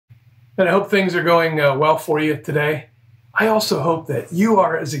And I hope things are going well for you today. I also hope that you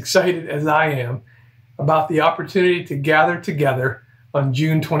are as excited as I am about the opportunity to gather together on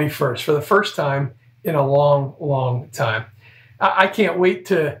June 21st for the first time in a long, long time. I can't wait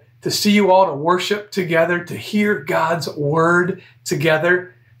to see you all, to worship together, to hear God's word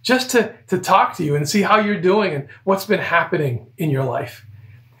together, just to talk to you and see how you're doing and what's been happening in your life.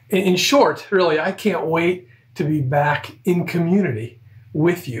 In short, really, I can't wait to be back in community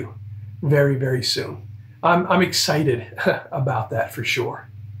with you very, very soon. I'm excited about that for sure.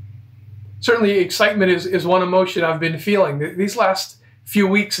 Certainly excitement is one emotion I've been feeling. These last few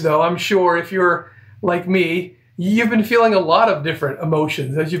weeks, though, I'm sure if you're like me, you've been feeling a lot of different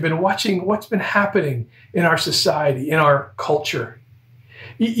emotions as you've been watching what's been happening in our society, in our culture.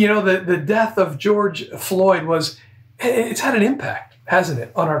 You know, the death of George Floyd it's had an impact, hasn't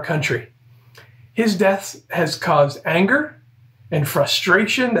it, on our country. His death has caused anger and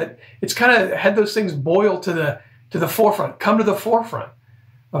frustration, that it's kind of had those things boil to the forefront, come to the forefront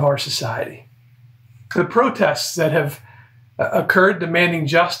of our society. The protests that have occurred demanding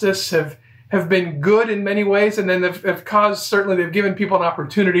justice have been good in many ways, and then they've given people an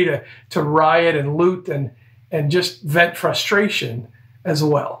opportunity to riot and loot and just vent frustration as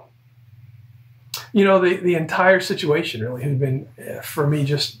well. You know, the entire situation really has been, for me,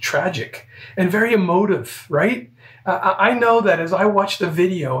 just tragic and very emotive, right? I know that as I watched the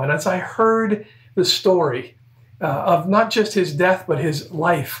video and as I heard the story of not just his death, but his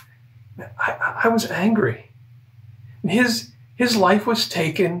life, I was angry. His life was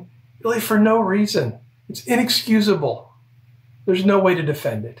taken really for no reason. It's inexcusable. There's no way to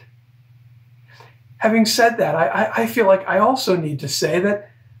defend it. Having said that, I feel like I also need to say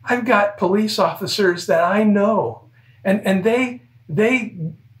that I've got police officers that I know, and they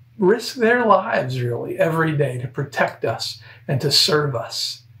risk their lives really every day to protect us and to serve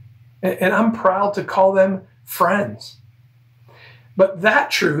us. And I'm proud to call them friends. But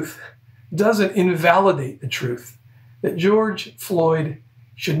that truth doesn't invalidate the truth that George Floyd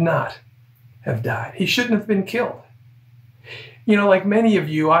should not have died. He shouldn't have been killed. You know, like many of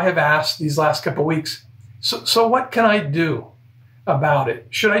you, I have asked these last couple of weeks, so what can I do about it?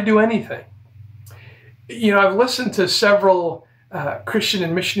 Should I do anything? You know, I've listened to several Christian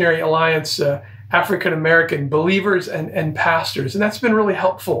and Missionary Alliance African-American believers and pastors, and that's been really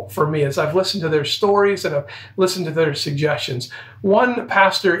helpful for me as I've listened to their stories and I've listened to their suggestions. One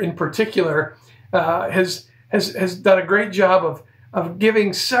pastor in particular has done a great job of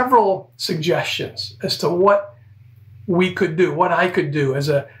giving several suggestions as to what we could do, what I could do as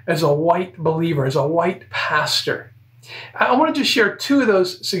a white believer, as a white pastor. I want to just share two of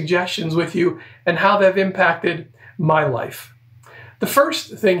those suggestions with you and how they've impacted my life. The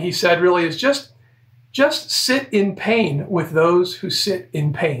first thing he said really is just sit in pain with those who sit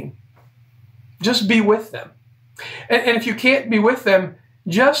in pain. Just be with them. And if you can't be with them,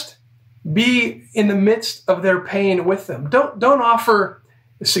 just be in the midst of their pain with them. Don't offer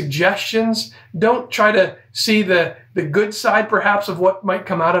suggestions. Don't try to see the good side perhaps of what might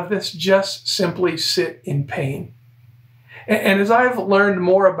come out of this. Just simply sit in pain. And as I've learned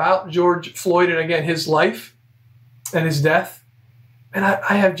more about George Floyd and again his life and his death, and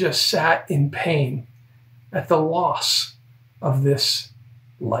I have just sat in pain at the loss of this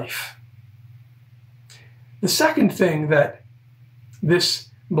life. The second thing that this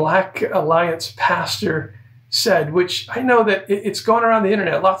Black Alliance pastor said, which I know that it's going around the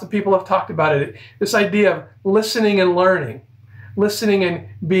internet, lots of people have talked about it, this idea of listening and learning, listening and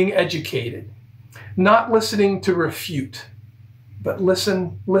being educated, not listening to refute, but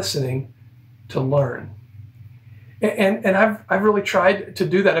listening to learn. And I've really tried to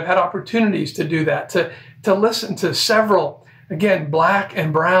do that. I've had opportunities to do that, to listen to several, again, Black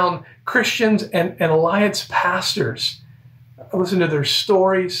and brown Christians and Alliance pastors. I listen to their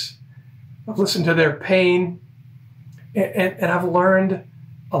stories. I've listened to their pain. And I've learned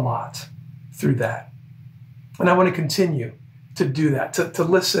a lot through that. And I want to continue to do that, to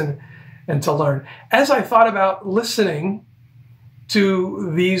listen and to learn. As I thought about listening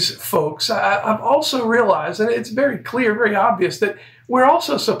to these folks, I've also realized, and it's very clear, very obvious, that we're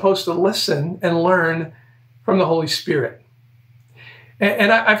also supposed to listen and learn from the Holy Spirit.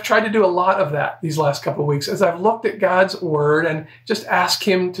 And I've tried to do a lot of that these last couple of weeks as I've looked at God's word and just asked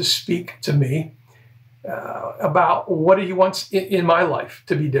him to speak to me about what he wants in my life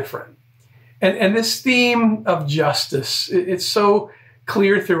to be different. And this theme of justice, it's so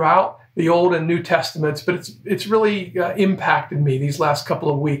clear throughout the Old and New Testaments, but it's really impacted me these last couple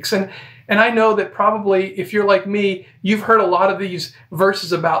of weeks. And I know that probably if you're like me, you've heard a lot of these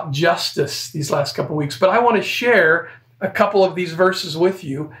verses about justice these last couple of weeks, but I want to share a couple of these verses with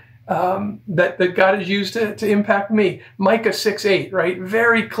you that God has used to impact me. Micah 6:8, right?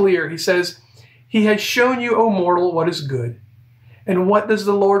 Very clear. He says, "He has shown you, O mortal, what is good. And what does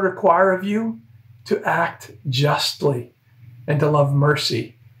the Lord require of you? To act justly and to love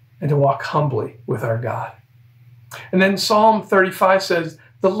mercy and to walk humbly with our God." And then Psalm 35 says,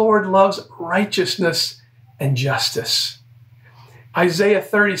 "The Lord loves righteousness and justice." Isaiah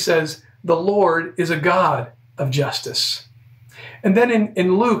 30 says, "The Lord is a God of justice." And then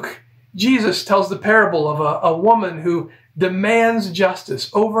in Luke, Jesus tells the parable of a woman who demands justice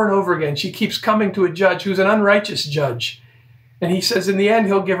over and over again. She keeps coming to a judge who's an unrighteous judge. And he says in the end,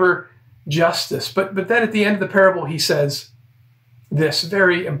 he'll give her justice. But then at the end of the parable, he says this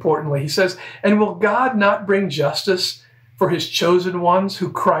very importantly. He says, "And will God not bring justice for his chosen ones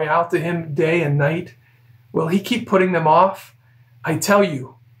who cry out to him day and night? Will he keep putting them off? I tell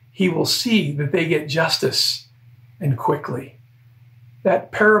you, he will see that they get justice, and quickly."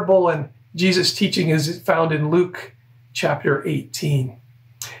 That parable and Jesus' teaching is found in Luke chapter 18.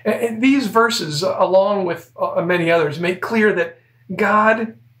 And these verses, along with many others, make clear that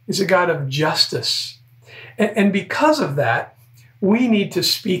God is a God of justice. And because of that, we need to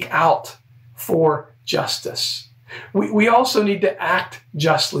speak out for justice. We also need to act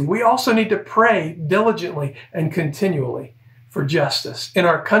justly. We also need to pray diligently and continually for justice in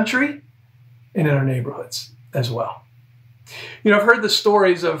our country and in our neighborhoods as well. You know, I've heard the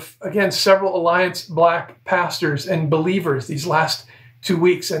stories of, again, several Alliance Black pastors and believers these last 2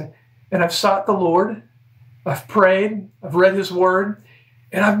 weeks, and I've sought the Lord, I've prayed, I've read his word,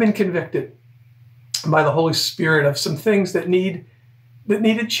 and I've been convicted by the Holy Spirit of some things that needed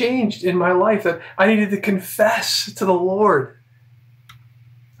changed in my life, that I needed to confess to the Lord.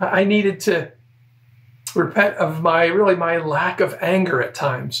 I needed to repent of my lack of anger at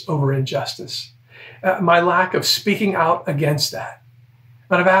times over injustice, my lack of speaking out against that.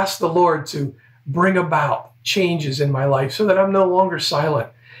 And I've asked the Lord to bring about changes in my life so that I'm no longer silent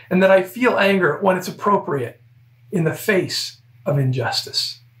and that I feel anger when it's appropriate in the face of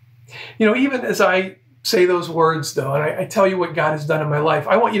injustice. You know, even as I say those words, though, and I tell you what God has done in my life,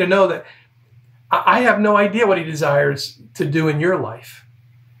 I want you to know that I have no idea what he desires to do in your life.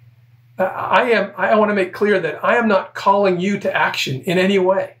 I want to make clear that I am not calling you to action in any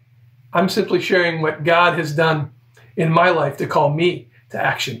way. I'm simply sharing what God has done in my life to call me to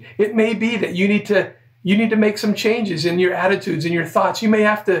action. It may be that you need to make some changes in your attitudes and your thoughts. You may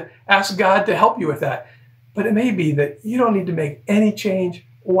have to ask God to help you with that. But it may be that you don't need to make any change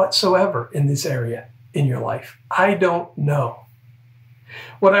whatsoever in this area in your life. I don't know.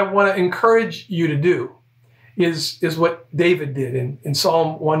 What I want to encourage you to do is what David did in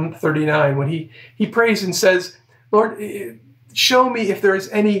Psalm 139 when he prays and says, "Lord, show me if there is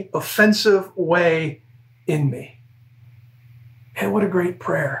any offensive way in me." And what a great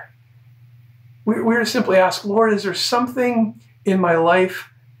prayer. We're to simply ask, "Lord, is there something in my life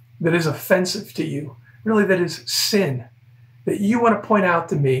that is offensive to you? Really, that is sin, that you want to point out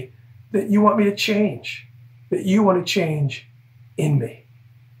to me, that you want me to change, that you want to change in me.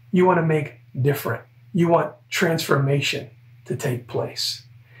 You want to make different. You want transformation to take place."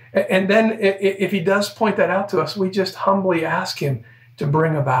 And then if he does point that out to us, we just humbly ask him to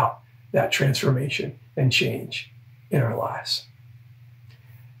bring about that transformation and change in our lives.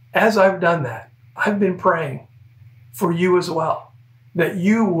 As I've done that, I've been praying for you as well, that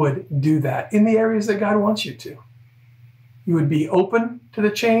you would do that in the areas that God wants you to. You would be open to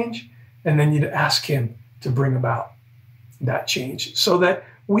the change, and then you'd ask him to bring about that change so that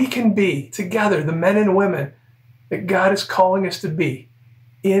we can be together the men and women that God is calling us to be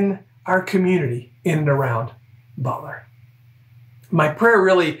in our community, in and around Butler. My prayer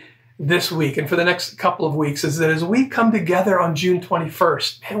really this week and for the next couple of weeks is that as we come together on June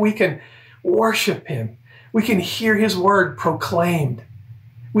 21st, and we can worship him, we can hear his word proclaimed,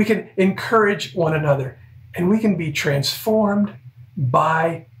 we can encourage one another, and we can be transformed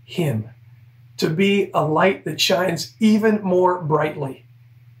by him to be a light that shines even more brightly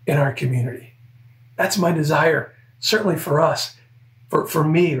in our community. That's my desire, certainly for us, for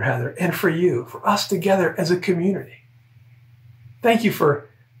me rather, and for you, for us together as a community. Thank you for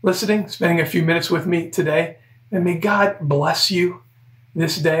listening, spending a few minutes with me today, and may God bless you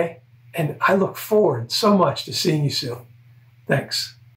this day, and I look forward so much to seeing you soon. Thanks.